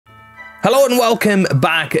Hello and welcome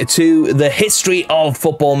back to the History of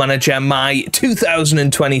Football Manager, my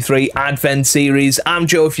 2023 Advent series. I'm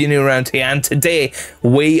Joe if you're new around here, and today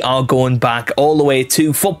we are going back all the way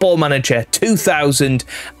to Football Manager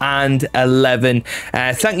 2011.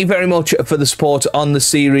 Thank you very much for the support on the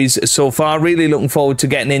series so far. Really looking forward to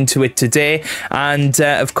getting into it today. And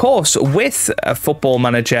of course, with Football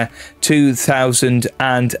Manager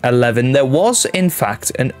 2011, there was in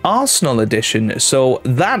fact an Arsenal edition. So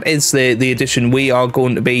that is the edition we are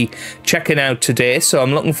going to be checking out today, so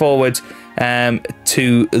I'm looking forward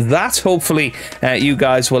to that. Hopefully you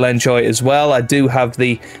guys will enjoy it as well. I do have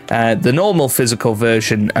the normal physical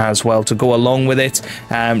version as well to go along with it.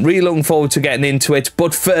 Really looking forward to getting into it,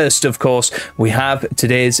 but first of course we have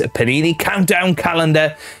today's Panini countdown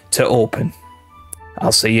calendar to open.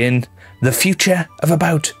 I'll see you in the future of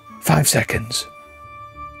about 5 seconds.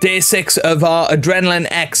 Day 6 of our Adrenaline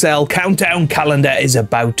XL countdown calendar is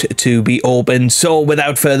about to be opened, so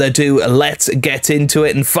without further ado, let's get into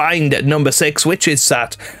it and find number 6, which is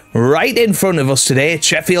sat right in front of us today. It's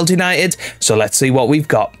Sheffield United, so let's see what we've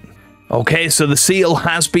got. Okay, so the seal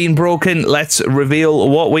has been broken. Let's reveal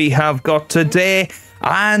what we have got today.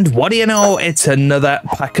 And what do you know, it's another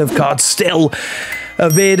pack of cards, still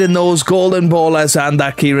evading those golden ballers and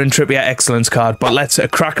that Kieran Trippier excellence card. But let's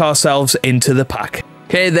crack ourselves into the pack.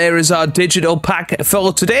 Okay, there is our digital pack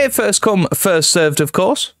for today. First come, first served, of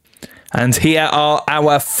course. And here are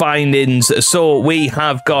our findings. So we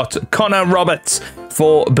have got Connor Roberts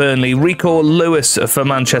for Burnley, Rico Lewis for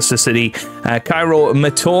Manchester City, Cairo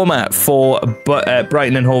Matoma for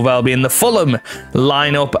Brighton and Hove Albion, the Fulham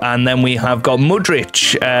lineup, and then we have got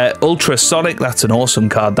Mudryk, Ultrasonic, that's an awesome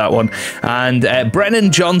card, that one, and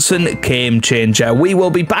Brennan Johnson, Game Changer. We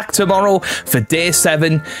will be back tomorrow for day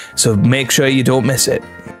 7, so make sure you don't miss it.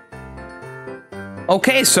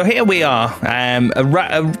 Okay, so here we are,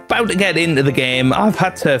 about to get into the game. I've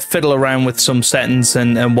had to fiddle around with some settings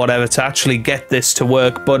and whatever to actually get this to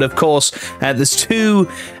work, but of course, there's 2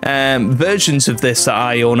 versions of this that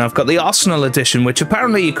I own. I've got the Arsenal edition, which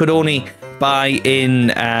apparently you could only buy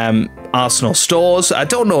in Arsenal stores. I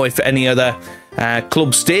don't know if any other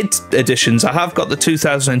clubs did editions. I have got the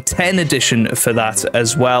 2010 edition for that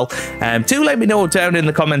as well. Do let me know down in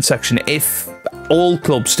the comment section if all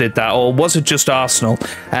clubs did that, or was it just Arsenal?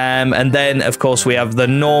 And then of course we have the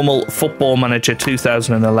normal Football Manager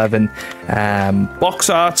 2011 box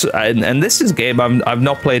art, and this is a game I've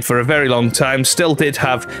not played for a very long time. Still did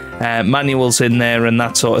have manuals in there and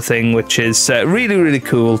that sort of thing, which is really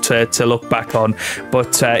cool to look back on.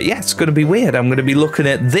 But yeah, it's going to be weird. I'm going to be looking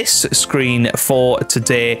at this screen for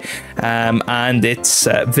today and its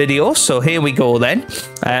video. So here we go then.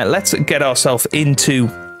 Let's get ourselves into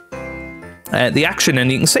the action,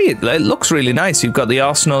 and you can see it looks really nice. You've got the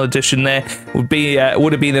Arsenal edition there.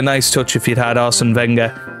 Would have been a nice touch if you'd had Arsene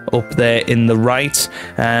Wenger up there in the right,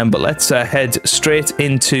 but let's head straight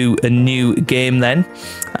into a new game then,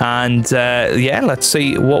 and yeah, let's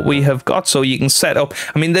see what we have got. So you can set up,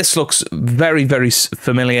 I mean, this looks very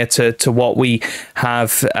familiar to what we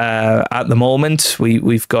have at the moment.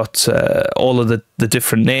 We've got all of the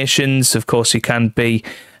different nations. Of course, you can be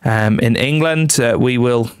in England. We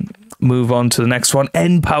will move on to the next one.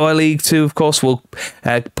 Power League 2, of course. We'll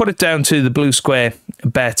put it down to the blue square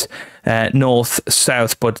bet,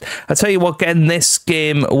 north-south. But I tell you what, getting this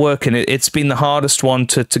game working, it's been the hardest one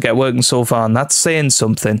to get working so far, and that's saying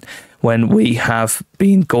something when we have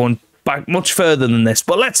been going back much further than this.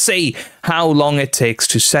 But let's see how long it takes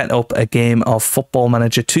to set up a game of Football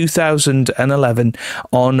Manager 2011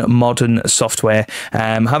 on modern software.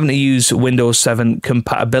 Having to use Windows 7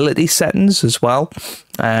 compatibility settings as well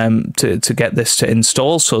to get this to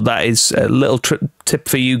install. So that is a little tip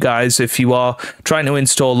for you guys if you are trying to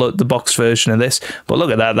install the box version of this. But look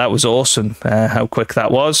at that, that was awesome, how quick that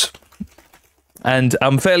was. And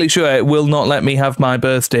I'm fairly sure it will not let me have my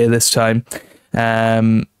birthday this time.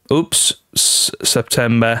 Oops,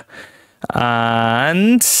 September,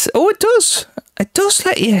 and oh, it does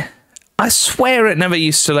let you. I swear it never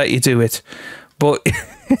used to let you do it, but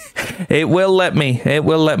it will let me.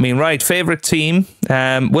 Right, favorite team.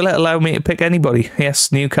 Will it allow me to pick anybody?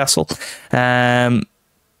 Yes, Newcastle.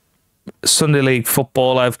 Sunday League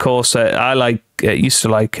football, of course. I used to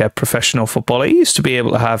like professional football. I used to be able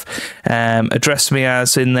to have address me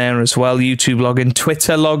as in there as well. YouTube login,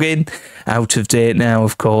 Twitter login, out of date now,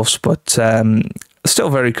 of course. But still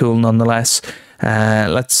very cool nonetheless.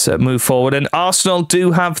 Let's move forward. And Arsenal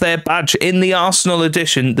do have their badge in the Arsenal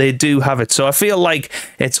edition. They do have it. So I feel like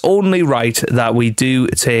it's only right that we do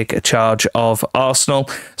take charge of Arsenal.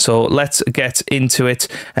 So let's get into it.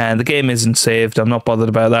 The game isn't saved. I'm not bothered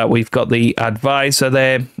about that. We've got the advisor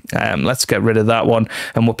there. Let's get rid of that one.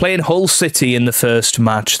 And we're playing Hull City in the first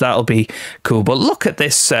match. That'll be cool. But look at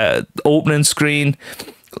this opening screen.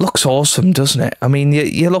 Looks awesome, doesn't it? I mean,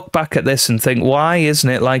 you look back at this and think, why isn't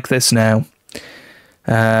it like this now?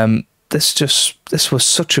 This was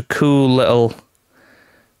such a cool little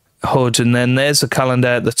HUD, and then there's a calendar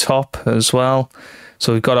at the top as well.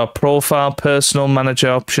 So we've got our profile, personal manager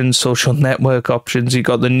options, social network options. You've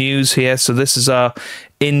got the news here. So this is our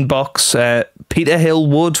inbox. Peter Hill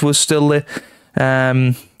Wood was still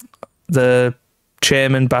the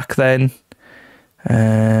chairman back then.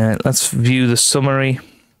 Let's view the summary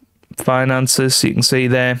finances. So you can see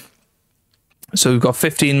there. So we've got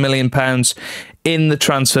 £15 million in the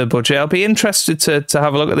transfer budget. I'll be interested to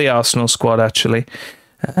have a look at the Arsenal squad, actually,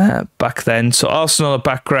 back then. So Arsenal, a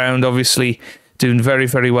background, obviously doing very,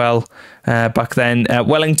 very well back then.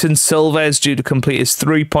 Wellington Silva is due to complete his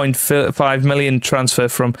 £3.5 million transfer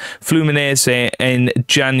from Fluminense in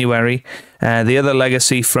January. The other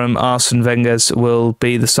legacy from Arsene Wenger's will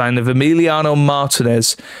be the sign of Emiliano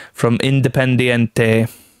Martinez from Independiente.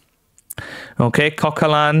 Okay,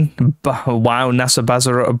 Coquelin, wow, Nasser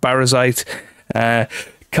Barazite,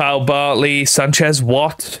 Kyle Bartley, Sanchez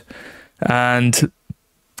Watt, and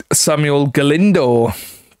Samuel Galindo.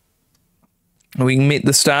 We can meet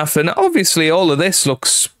the staff, and obviously all of this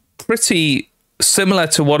looks pretty similar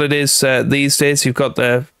to what it is these days. You've got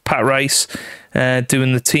the Pat Rice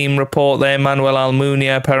doing the team report there, Manuel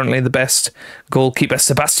Almunia, apparently the best goalkeeper,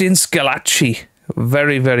 Sebastian Scalacci.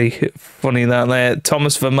 Very, very funny that there.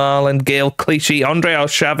 Thomas Vermaelen, Gail Clichy, Andre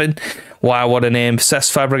Arshavin. Wow, what a name.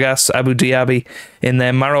 Cesc Fabregas, Abu Diaby in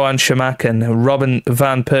there. Marouane Chamakh and Robin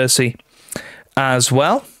van Persie as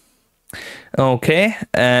well. Okay,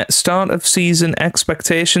 start of season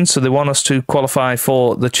expectations. So they want us to qualify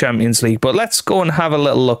for the Champions League. But let's go and have a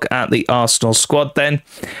little look at the Arsenal squad then.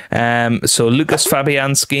 So Lucas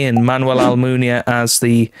Fabianski and Manuel Almunia as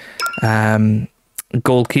the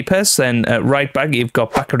goalkeepers. Then at right back you've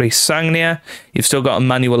got Bakary Sagna, you've still got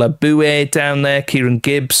Emmanuel Aboué down there, Kieran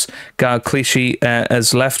Gibbs, Gael Clichy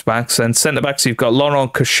as left backs, and centre backs you've got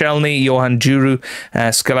Laurent Koscielny, Johan Djourou,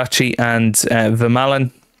 Scalacci and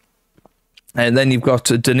Vermaelen. And then you've got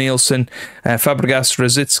Danielson, Fabregas,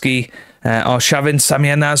 Rosicky, Arshavin,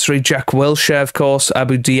 Samir Nasri, Jack Wilshere, of course,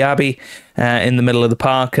 Abu Diaby in the middle of the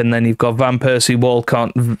park. And then you've got Van Persie,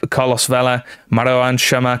 Walcott, Carlos Vela, Marouane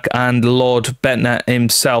Chamakh, and Lord Bettner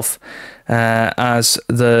himself as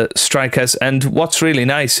the strikers. And what's really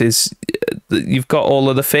nice is that you've got all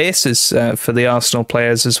of the faces for the Arsenal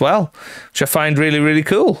players as well, which I find really, really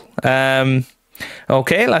cool.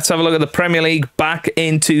 Okay, let's have a look at the Premier League back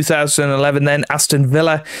in 2011 then. Aston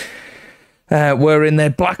Villa were in their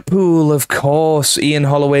Blackpool, of course. Ian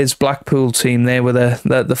Holloway's Blackpool team. They were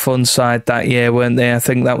the fun side that year, weren't they? I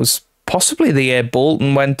think that was possibly the year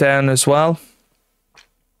Bolton went down as well.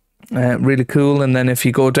 Really cool. And then if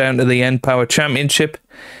you go down to the N-Power Championship,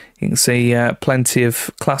 you can see plenty of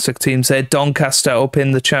classic teams there. Doncaster up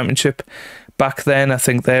in the Championship back then. I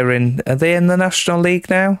think are they in the National League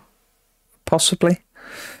now? Possibly.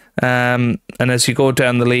 And as you go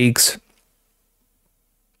down the leagues,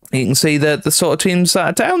 you can see the sort of teams that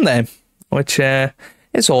are down there, which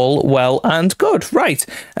is all well and good. Right,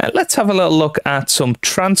 let's have a little look at some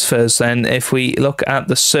transfers then. If we look at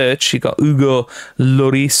the search, you got Hugo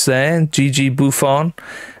Lloris there, Gigi Buffon.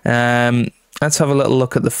 Let's have a little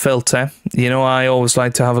look at the filter. You know, I always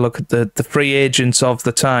like to have a look at the free agents of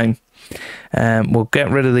the time. We'll get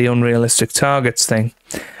rid of the unrealistic targets thing,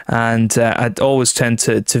 and I'd always tend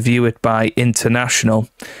to view it by international.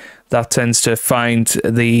 That tends to find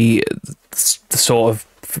the sort of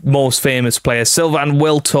most famous players. Sylvain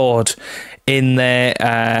Wiltord in there.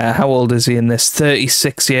 How old is he in this?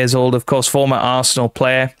 36 years old, of course, former Arsenal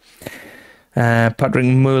player. Patrick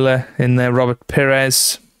Muller in there. Robert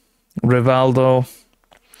Pires, Rivaldo.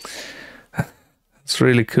 It's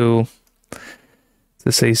really cool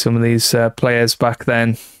to see some of these players back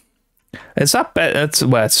then. Is that Beto?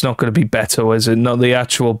 Well, it's not going to be Beto, is it? Not the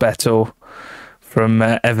actual Beto from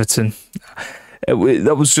Everton.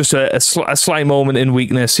 That was just a slight moment in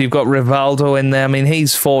weakness. You've got Rivaldo in there. I mean,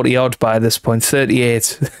 he's 40-odd by this point,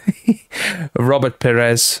 38. Robert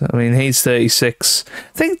Pires, I mean, he's 36.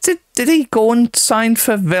 I think, did he go and sign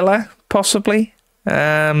for Villa, possibly?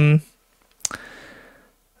 That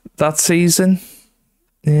season?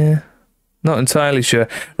 Yeah. Not entirely sure.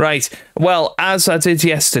 Right. Well, as I did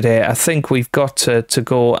yesterday, I think we've got to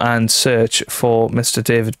go and search for Mr.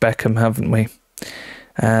 David Beckham, haven't we?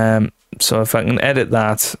 So if I can edit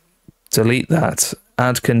that, delete that,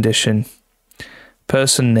 add condition,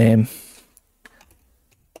 person name,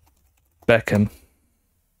 Beckham.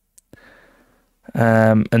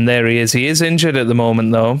 And there he is. He is injured at the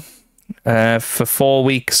moment, though, for 4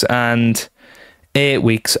 weeks and 8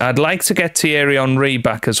 weeks. I'd like to get Thierry Henry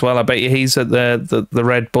back as well. I bet you he's at the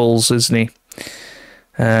Red Bulls, isn't he?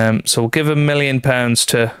 So we'll give £1 million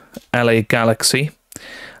to LA Galaxy.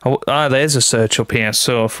 There's a search up here.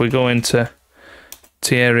 So if we go into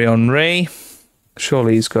Thierry Henry,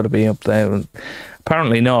 surely he's got to be up there.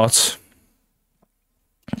 Apparently not.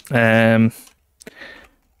 And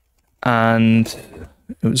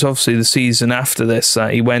it was obviously the season after this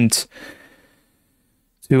that he went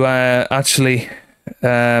to actually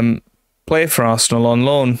play for Arsenal on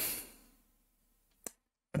loan.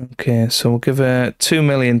 Okay, so we'll give her £2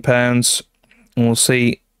 million and we'll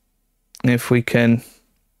see if we can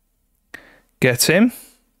get him.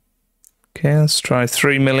 Okay, let's try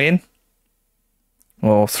 3 million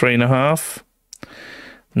or 3.5.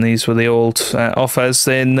 And these were the old offers.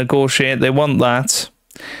 They negotiate, they want that.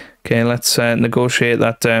 Okay, let's negotiate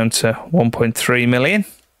that down to 1.3 million.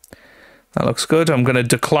 That looks good. I'm going to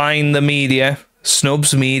decline the media.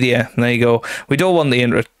 Snubs media. There you go. We don't want the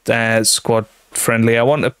inter-squad friendly. I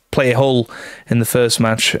want to play Hull in the first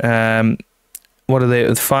match. What are they?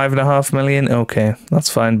 5.5 million? Okay,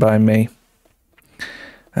 that's fine by me.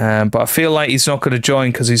 But I feel like he's not going to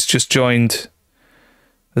join because he's just joined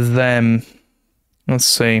them. Let's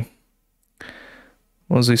see.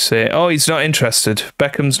 What does he say? Oh, he's not interested.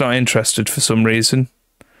 Beckham's not interested for some reason.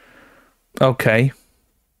 Okay.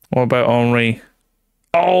 What about Henry?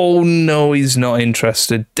 Oh, no, he's not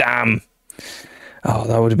interested. Damn. Oh,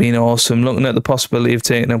 that would have been awesome. Looking at the possibility of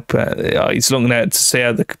taking up... he's looking at it to see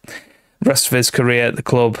out the rest of his career at the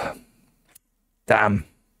club. Damn.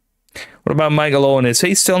 What about Michael Owen? Is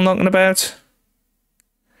he still knocking about?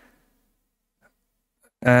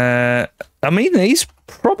 I mean, he's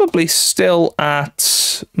probably still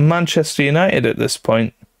at Manchester United at this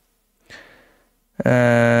point.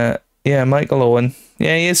 Yeah, Michael Owen.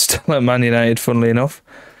 Yeah, he is still at Man United, funnily enough.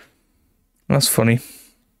 That's funny.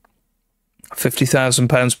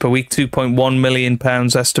 £50,000 per week, £2.1 million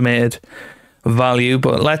estimated value.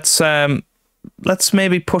 But let's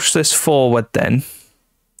maybe push this forward then.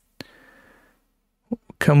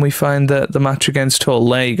 Can we find the match against Hull?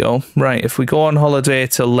 There you go. Right, if we go on holiday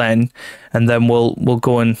till then, and then we'll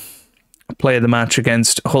go and play the match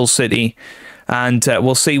against Hull City, and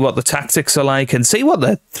we'll see what the tactics are like and see what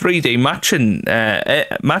the 3D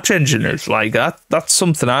match engine is like. That's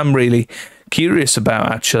something I'm really curious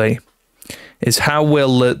about, actually, is how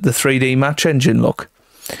will the 3D match engine look.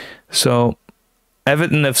 So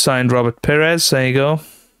Everton have signed Robert Pires. There you go.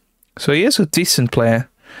 So he is a decent player.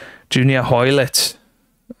 Junior Hoylett.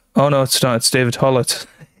 Oh, no, it's not. It's David Hollett.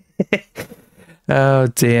 Oh,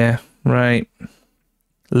 dear. Right.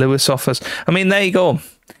 Lewis offers. I mean, there you go.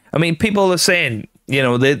 I mean, people are saying, you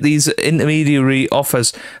know, these intermediary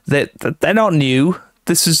offers, they're not new.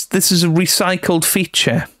 This is a recycled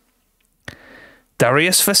feature.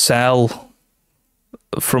 Darius Vassell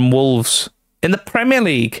from Wolves in the Premier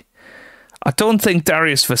League. I don't think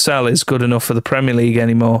Darius Vassell is good enough for the Premier League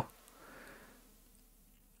anymore.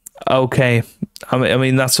 Okay. I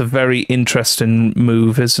mean, that's a very interesting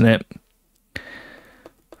move, isn't it?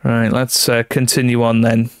 Right, let's continue on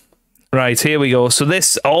then. Right, here we go. So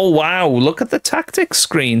this, oh wow, look at the tactics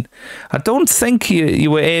screen. I don't think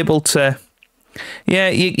you were able to...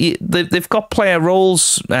 Yeah, they've got player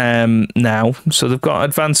roles now. So they've got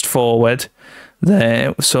advanced forward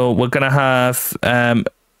there. So we're going to have...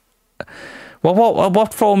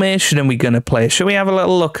 what formation are we going to play? Should we have a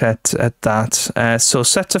little look at that? So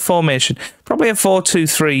set to formation. Probably a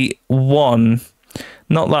 4-2-3-1.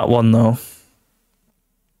 Not that one, though.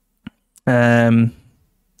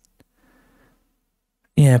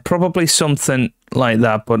 Yeah, probably something like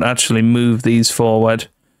that, but actually move these forward.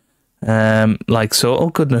 Like so. Oh,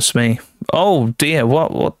 goodness me. Oh, dear.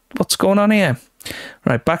 What's going on here?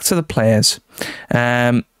 Right, back to the players.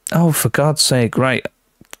 Oh, for God's sake. Right.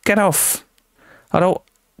 Get off. I don't...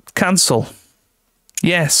 Cancel.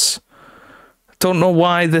 Yes. Don't know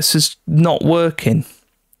why this is not working.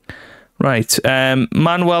 Right.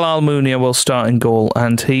 Manuel Almunia will start in goal,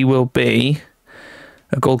 and he will be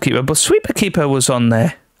a goalkeeper. But Sweeper Keeper was on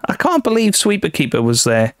there. I can't believe Sweeper Keeper was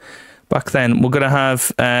there back then. We're going to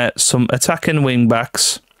have some attacking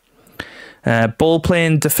wing-backs.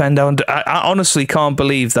 Ball-playing defender. I honestly can't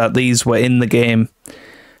believe that these were in the game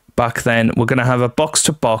back then. We're going to have a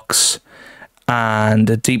box-to-box and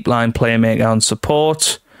a deep line playmaker on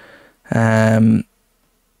support. You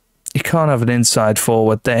can't have an inside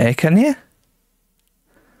forward there, can you?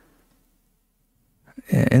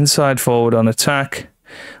 Yeah, inside forward on attack.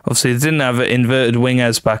 Obviously, they didn't have inverted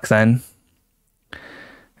wingers back then.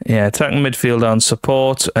 Yeah, attacking midfield on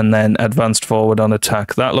support and then advanced forward on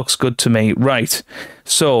attack. That looks good to me. Right,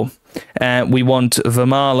 so we want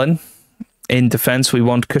Vermaelen in defence. We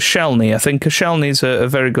want Koscielny. I think Koscielny's a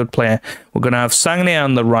very good player. We're going to have Sagna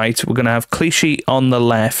on the right. We're going to have Clichy on the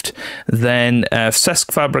left. Then Cesc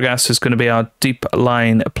Fabregas is going to be our deep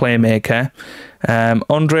line playmaker.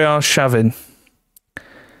 Andrei Arshavin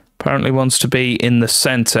apparently wants to be in the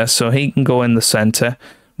centre, so he can go in the centre.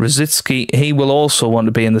 Rosicky, he will also want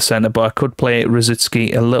to be in the centre, but I could play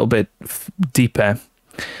Rosicky a little bit deeper.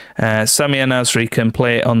 Samir Nasri can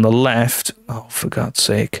play on the left. Oh, for God's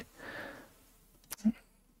sake.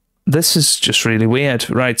 This is just really weird.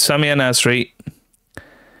 Right, Samir Nasri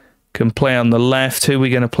can play on the left. Who are we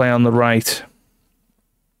going to play on the right?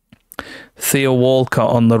 Theo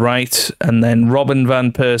Walcott on the right. And then Robin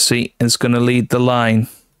van Persie is going to lead the line.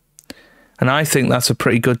 And I think that's a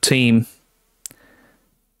pretty good team,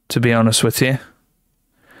 to be honest with you.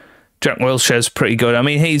 Jack Wilshere's pretty good. I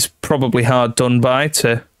mean, he's probably hard done by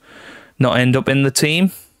to not end up in the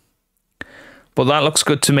team. But that looks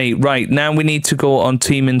good to me. Right, now we need to go on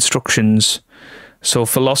team instructions. So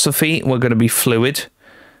philosophy, we're going to be fluid.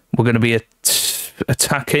 We're going to be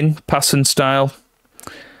attacking, passing style.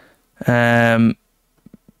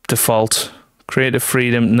 Default. Creative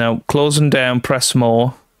freedom. No, closing down, press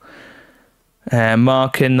more.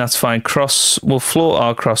 Marking, that's fine. Cross, we'll float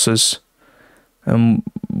our crosses and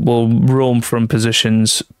we'll roam from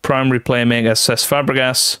positions. Primary playmaker, Cesc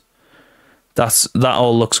Fabregas. That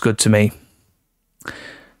all looks good to me.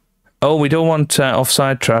 Oh, we don't want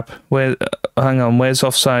offside trap. Hang on, where's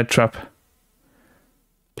offside trap?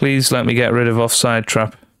 Please let me get rid of offside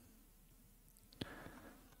trap.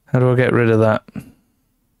 How do I get rid of that?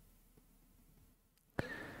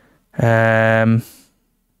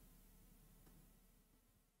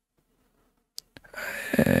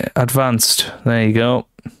 Advanced. There you go.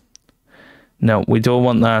 No, we don't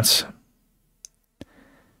want that.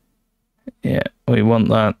 Yeah, we want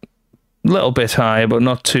that a little bit higher, but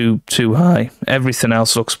not too high. Everything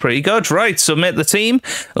else looks pretty good. Right, submit the team.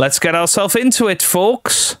 Let's get ourselves into it,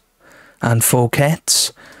 folks and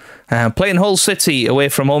folkettes. Playing Hull City away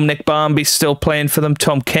from home. Nick Barmby still playing for them.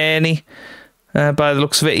 Tom Kearney. By the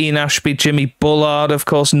looks of it, Ian Ashby, Jimmy Bullard, of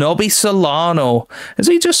course. Nobby Solano. Has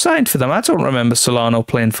he just signed for them? I don't remember Solano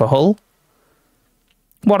playing for Hull.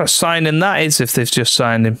 What a signing that is if they've just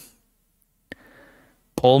signed him.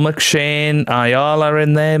 Paul McShane, Ayala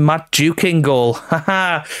in there. Matt Duke in goal.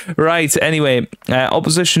 Right, anyway.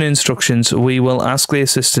 Opposition instructions. We will ask the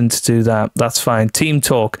assistant to do that. That's fine. Team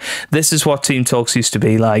talk. This is what team talks used to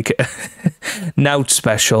be like. Nout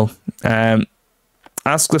special.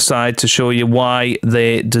 Ask the side to show you why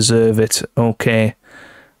they deserve it. Okay,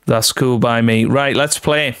 that's cool by me. Right, let's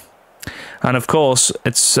play. And of course,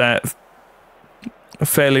 it's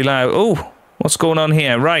fairly loud. Oh, what's going on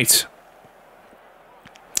here? Right.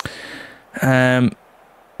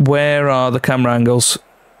 Where are the camera angles?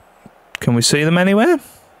 Can we see them anywhere?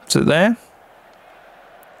 Is it there?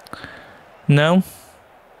 No.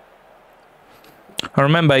 I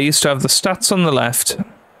remember I used to have the stats on the left.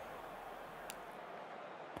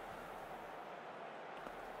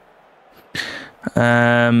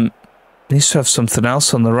 Used to have something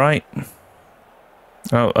else on the right.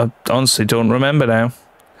 Oh, I honestly don't remember now.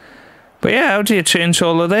 But yeah, how do you change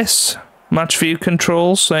all of this? Match view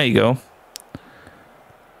controls. There you go.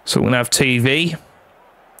 So we're going to have TV.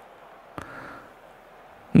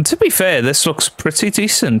 And to be fair, this looks pretty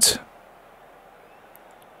decent.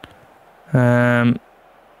 Yeah,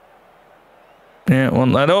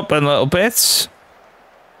 want that up in little bits.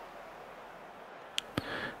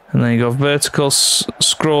 And then you've got vertical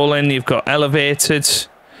scrolling, you've got elevated,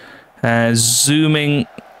 zoomed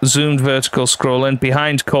vertical scrolling,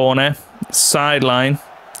 behind corner, sideline,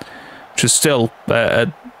 which is still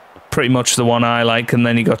pretty much the one I like, and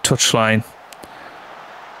then you got touchline.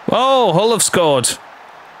 Oh, Hull have scored.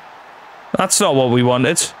 That's not what we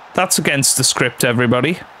wanted. That's against the script,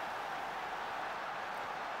 everybody.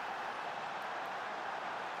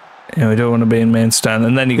 Yeah, we don't want to be in main stand.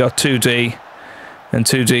 And then you got 2D. And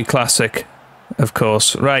 2D Classic, of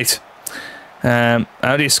course. Right.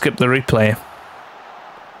 How do you skip the replay?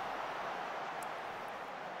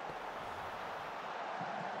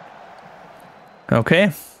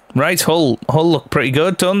 Okay. Right, Hull look pretty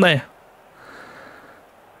good, don't they?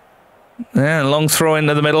 Yeah, long throw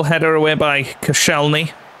into the middle, header away by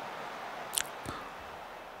Koscielny.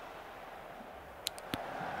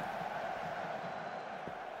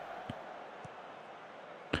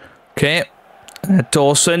 Okay,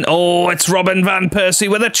 Dawson. Oh, it's Robin van Persie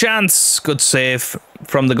with a chance. Good save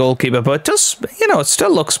from the goalkeeper, but it does, it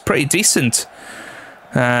still looks pretty decent.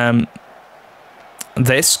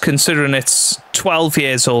 This, considering it's 12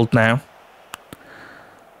 years old now.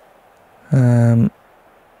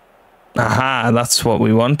 Aha, that's what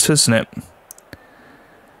we want, isn't it?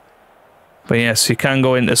 But yes, you can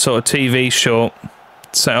go into sort of TV show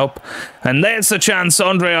setup. And there's the chance.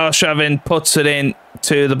 Andrei Arshavin puts it in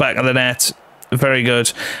to the back of the net. Very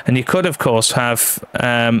good. And you could, of course, have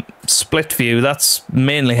split view. That's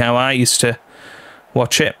mainly how I used to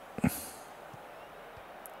watch it.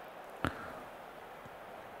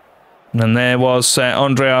 And there was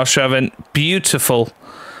Andrei Arshavin. Beautiful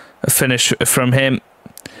finish from him.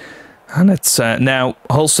 And it's now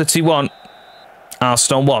Hull City 1,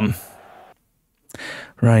 Arsenal 1.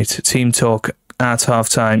 Right, team talk at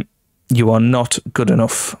half-time. You are not good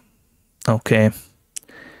enough. Okay.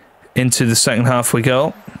 Into the second half we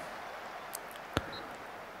go.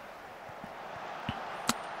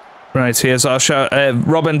 Right, here's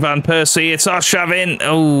Robin van Persie. It's Arshavin.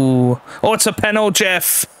 Oh, it's a penalty,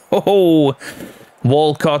 Jeff. Oh,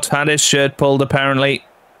 Walcott had his shirt pulled apparently,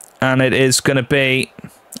 and it is going to be,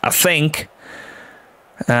 I think,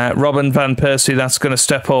 Robin van Persie that's going to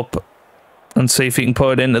step up and see if he can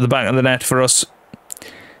put it into the back of the net for us.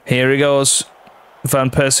 Here he goes. Van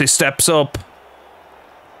Persie steps up.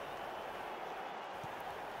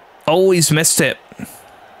 Oh, he's missed it,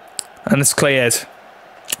 and it's cleared.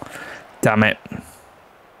 Damn it.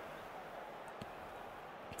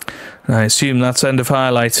 I assume that's end of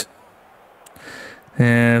highlight.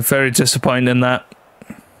 Yeah, very disappointing that.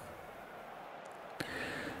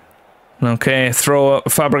 Okay, throw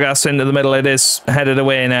Fabregas into the middle. It is headed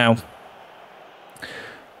away now.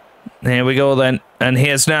 Here we go then. And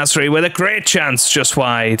here's Nasri with a great chance just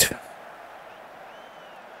wide.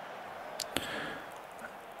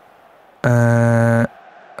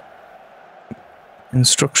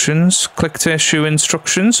 Instructions. Click to issue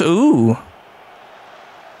instructions. Ooh.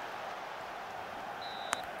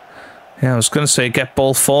 Yeah, I was going to say get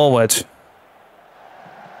ball forward.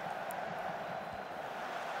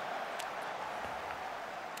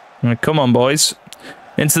 Right, come on, boys.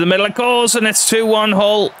 Into the middle it goes, and it's 2-1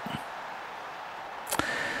 Hull.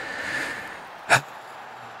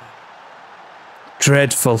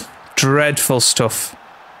 Dreadful, dreadful stuff.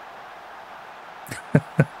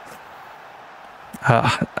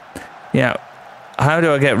 Yeah, how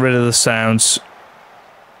do I get rid of the sounds?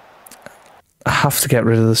 I have to get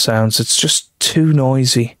rid of the sounds. It's just too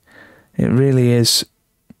noisy. It really is.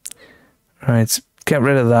 Right, get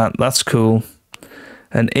rid of that. That's cool.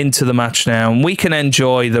 And into the match now. And we can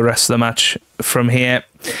enjoy the rest of the match from here.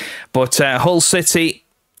 But Hull City,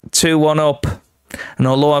 2-1 up. And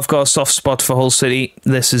although I've got a soft spot for Hull City,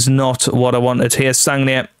 this is not what I wanted. Here's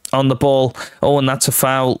Sagna on the ball. Oh, and that's a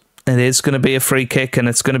foul. It is going to be a free kick, and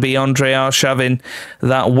it's going to be Andrei Arshavin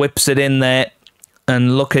that whips it in there.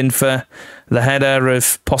 And looking for the header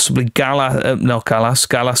of possibly Gallas.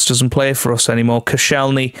 Gallas doesn't play for us anymore.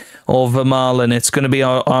 Koscielny or Vermaelen. It's going to be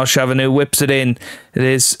Arshavin who whips it in. It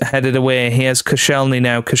is headed away. Here's Koscielny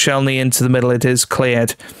now. Koscielny into the middle. It is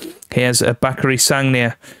cleared. Here's Bakary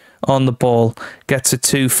Sagna on the ball. Gets it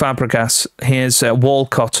to Fabregas. Here's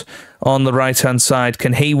Walcott on the right-hand side.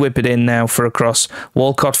 Can he whip it in now for a cross?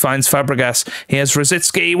 Walcott finds Fabregas. Here's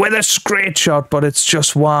Rosicky with a great shot, but it's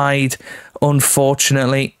just wide,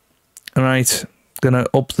 unfortunately. All right, going to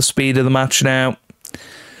up the speed of the match now.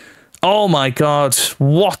 Oh my God,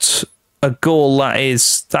 what a goal that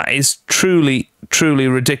is. That is truly, truly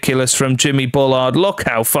ridiculous from Jimmy Bullard. Look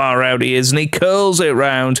how far out he is, and he curls it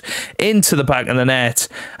round into the back of the net.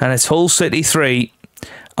 And it's Hull City 3,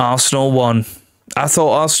 Arsenal 1. I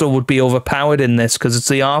thought Arsenal would be overpowered in this because it's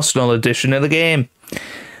the Arsenal edition of the game.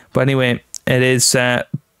 But anyway, it is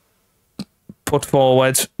put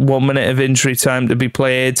forward. 1 minute of injury time to be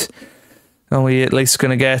played. Are we at least going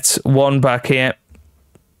to get one back here?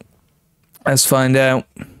 Let's find out.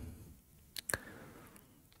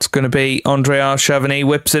 It's going to be Andrei Arshavin. He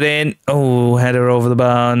whips it in. Oh, header over the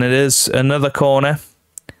bar. And it is another corner.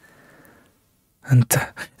 And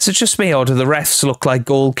is it just me, or do the refs look like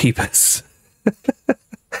goalkeepers?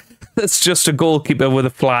 That's just a goalkeeper with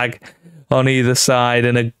a flag on either side,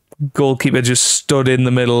 and a goalkeeper just stood in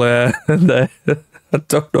the middle there. I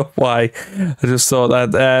don't know why. I just thought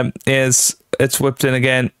that. It's whipped in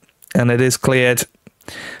again, and it is cleared.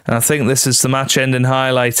 And I think this is the match-ending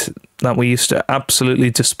highlight. that we used to absolutely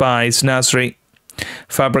despise. Nasri,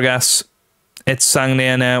 Fabregas, it's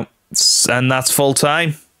Sagna now, and that's full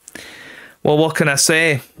time. Well, what can I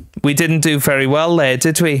say? We didn't do very well there,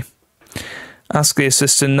 did we? Ask the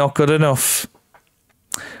assistant, not good enough.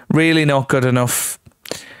 Really not good enough.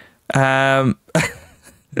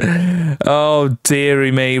 Oh,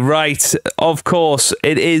 dearie me. Right, of course,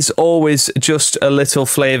 it is always just a little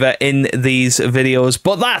flavour in these videos,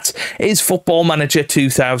 but that is Football Manager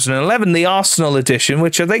 2011, the Arsenal edition,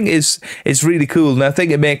 which I think is really cool, and I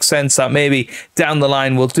think it makes sense that maybe down the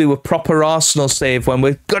line we'll do a proper Arsenal save when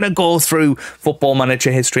we're going to go through Football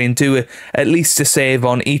Manager history and do at least a save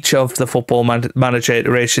on each of the Football Manager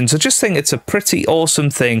iterations. I just think it's a pretty awesome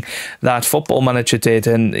thing that Football Manager did,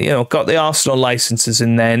 and, you know, got the Arsenal licenses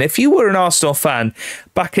in there. And if you were an Arsenal fan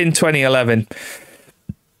back in 2011,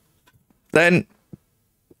 then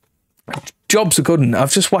job's a good one.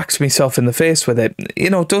 I've just waxed myself in the face with it.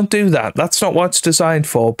 You know, don't do that. That's not what it's designed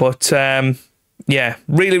for. But yeah,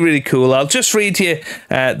 really, really cool. I'll just read you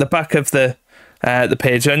the back of the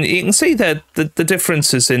page, and you can see the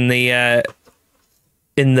differences in the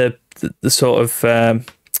sort of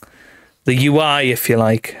the UI, if you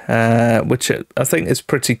like, which I think is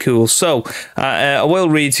pretty cool. So I will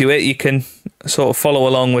read you it. You can sort of follow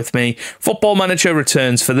along with me. Football Manager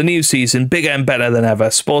returns for the new season, bigger and better than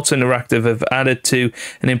ever. Sports Interactive have added to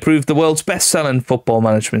and improved the world's best-selling football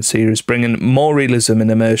management series, bringing more realism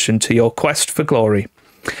and immersion to your quest for glory.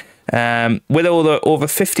 With over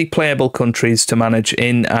 50 playable countries to manage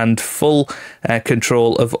in and full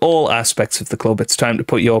control of all aspects of the club, it's time to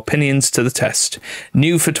put your opinions to the test.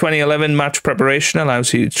 New for 2011, match preparation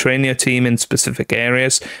allows you to train your team in specific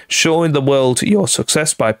areas, showing the world your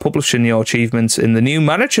success by publishing your achievements in the new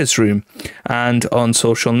Managers Room and on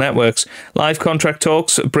social networks. Live contract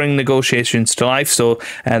talks bring negotiations to life, so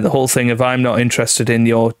the whole thing of I'm not interested in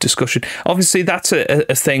your discussion, obviously that's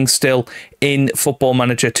a thing still in Football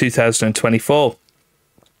Manager 2024.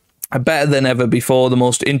 Better than ever before, the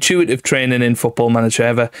most intuitive training in Football Manager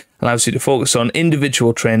ever allows you to focus on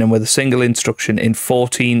individual training with a single instruction in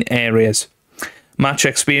 14 areas. Match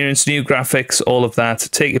experience, new graphics, all of that.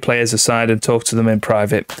 Take your players aside and talk to them in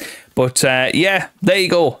private. But yeah, there you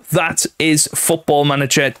go. That is Football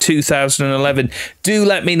Manager 2011. Do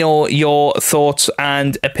let me know your thoughts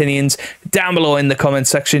and opinions down below in the comment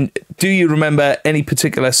section. Do you remember any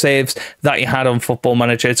particular saves that you had on Football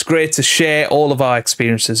Manager? It's great to share all of our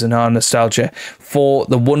experiences and our nostalgia for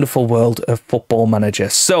the wonderful world of Football Manager.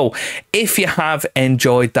 So if you have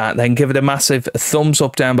enjoyed that, then give it a massive thumbs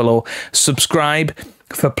up down below. Subscribe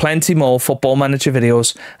for plenty more Football Manager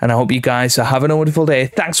videos, and I hope you guys are having a wonderful day.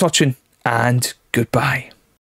 Thanks for watching, and goodbye.